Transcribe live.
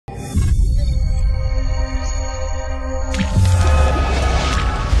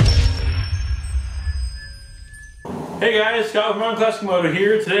Hey guys, Scott from Classic Moto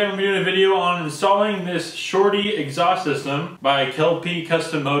here. Today I'm doing a video on installing this Shorty exhaust system by Kelpi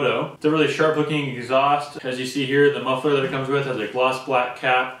Custom Moto. It's a really sharp looking exhaust. As you see here, the muffler that it comes with has a gloss black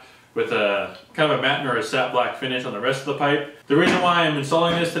cap with a kind of a matte or a satin black finish on the rest of the pipe. The reason why I'm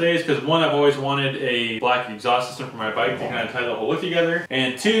installing this today is because one, I've always wanted a black exhaust system for my bike to kind of tie the whole look together,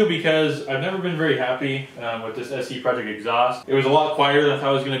 and two, because I've never been very happy with this SE Project exhaust. It was a lot quieter than I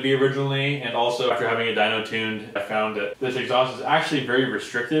thought it was going to be originally, and also after having it dyno tuned, I found that this exhaust is actually very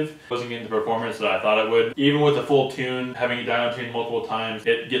restrictive. It wasn't getting the performance that I thought it would. Even with the full tune, having it dyno tuned multiple times,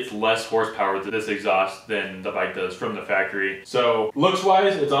 it gets less horsepower to this exhaust than the bike does from the factory. So looks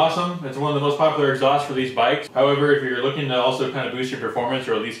wise, it's awesome. It's one of the most popular exhausts for these bikes. However, if you're looking to also kind of boost your performance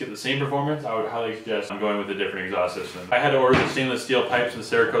or at least get the same performance, I would highly suggest going with a different exhaust system. I had to order the stainless steel pipes and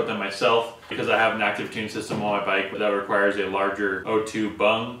Cerakote them myself because I have an active tune system on my bike, but that requires a larger O2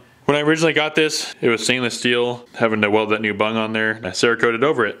 bung. When I originally got this, it was stainless steel, having to weld that new bung on there. I Cerakoted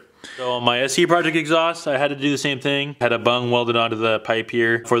over it. So on my SE Project exhaust, I had to do the same thing. Had a bung welded onto the pipe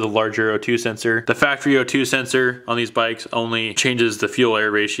here for the larger O2 sensor. The factory O2 sensor on these bikes only changes the fuel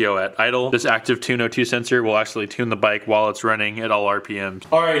air ratio at idle. This active tune O2 sensor will actually tune the bike while it's running at all RPMs.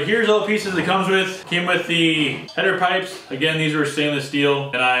 All right, here's all the pieces it comes with. Came with the header pipes. Again, these were stainless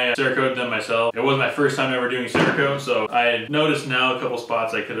steel, and I Cerakoted them myself. It wasn't my first time ever doing Cerakote, so I noticed now a couple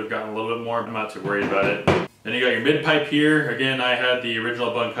spots I could have gotten a little bit more. I'm not too worried about it. Then you got your mid pipe here. Again, I had the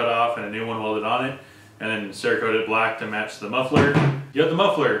original bung cut off and a new one welded on it, and then Cerakoted black to match the muffler. You got the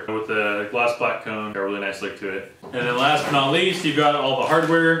muffler with the gloss black cone, got a really nice look to it. And then last but not least, you've got all the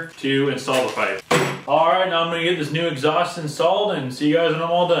hardware to install the pipe. All right, now I'm gonna get this new exhaust installed and see you guys when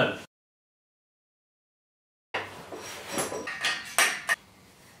I'm all done.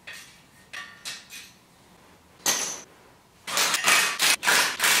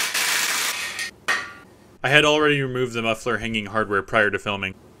 I had already removed the muffler hanging hardware prior to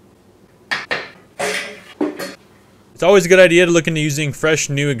filming. It's always a good idea to look into using fresh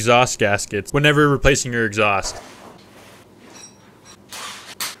new exhaust gaskets whenever replacing your exhaust.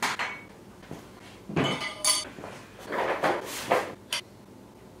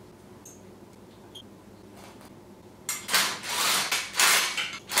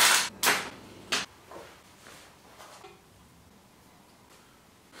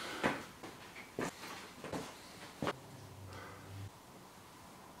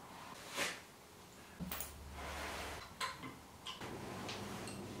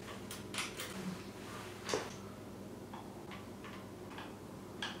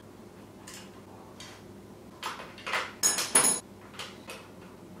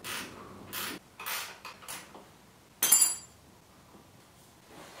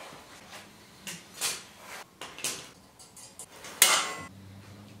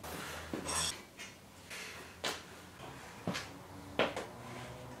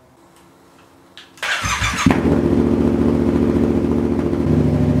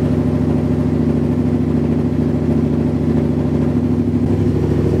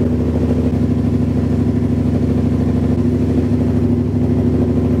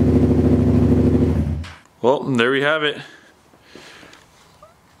 Well, there we have it.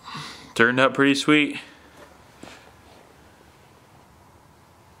 Turned out pretty sweet.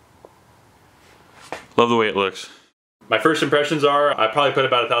 Love the way it looks. My first impressions are, I probably put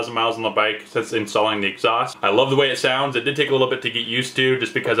about 1,000 miles on the bike since installing the exhaust. I love the way it sounds. It did take a little bit to get used to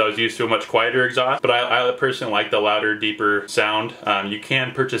just because I was used to a much quieter exhaust, but I personally like the louder, deeper sound. You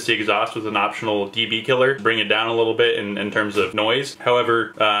can purchase the exhaust with an optional dB killer, bring it down a little bit in terms of noise.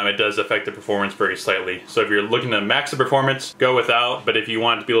 However, it does affect the performance very slightly. So if you're looking to max the performance, go without, but if you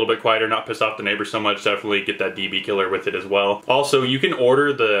want it to be a little bit quieter, not piss off the neighbors so much, definitely get that dB killer with it as well. Also, you can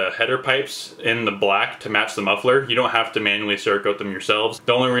order the header pipes in the black to match the muffler. You don't have to manually Cerakote them yourselves.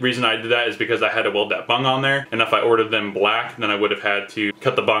 The only reason I did that is because I had to weld that bung on there, and if I ordered them black, then I would have had to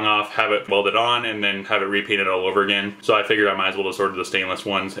cut the bung off, have it welded on, and then have it repainted all over again. So I figured I might as well just order the stainless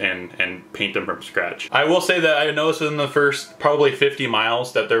ones and paint them from scratch. I will say that I noticed within the first probably 50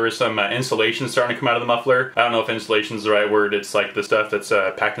 miles that there was some insulation starting to come out of the muffler. I don't know if insulation is the right word. It's like the stuff that's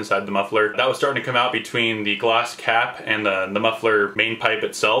packed inside the muffler. That was starting to come out between the gloss cap and the muffler main pipe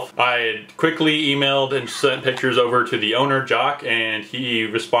itself. I had quickly emailed and sent pictures over to the owner, Jock, and he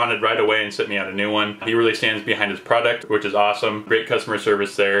responded right away and sent me out a new one. He really stands behind his product, which is awesome. Great customer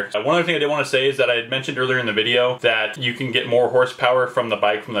service there. One other thing I did want to say is that I had mentioned earlier in the video that you can get more horsepower from the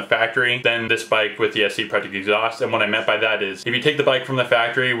bike from the factory than this bike with the SE Project exhaust. And what I meant by that is if you take the bike from the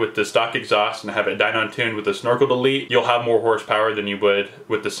factory with the stock exhaust and have it dyno tuned with the snorkel delete, you'll have more horsepower than you would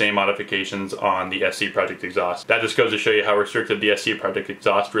with the same modifications on the SE Project exhaust. That just goes to show you how restricted the SE Project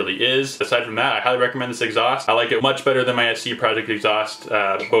exhaust really is. Aside from that, I highly recommend this exhaust. I like it much much better than my SC Project exhaust,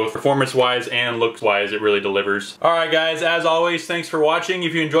 both performance-wise and looks-wise. It really delivers. Alright guys, as always, thanks for watching.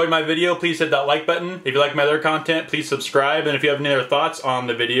 If you enjoyed my video, please hit that like button. If you like my other content, please subscribe. And if you have any other thoughts on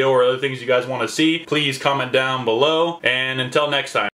the video or other things you guys want to see, please comment down below. And until next time.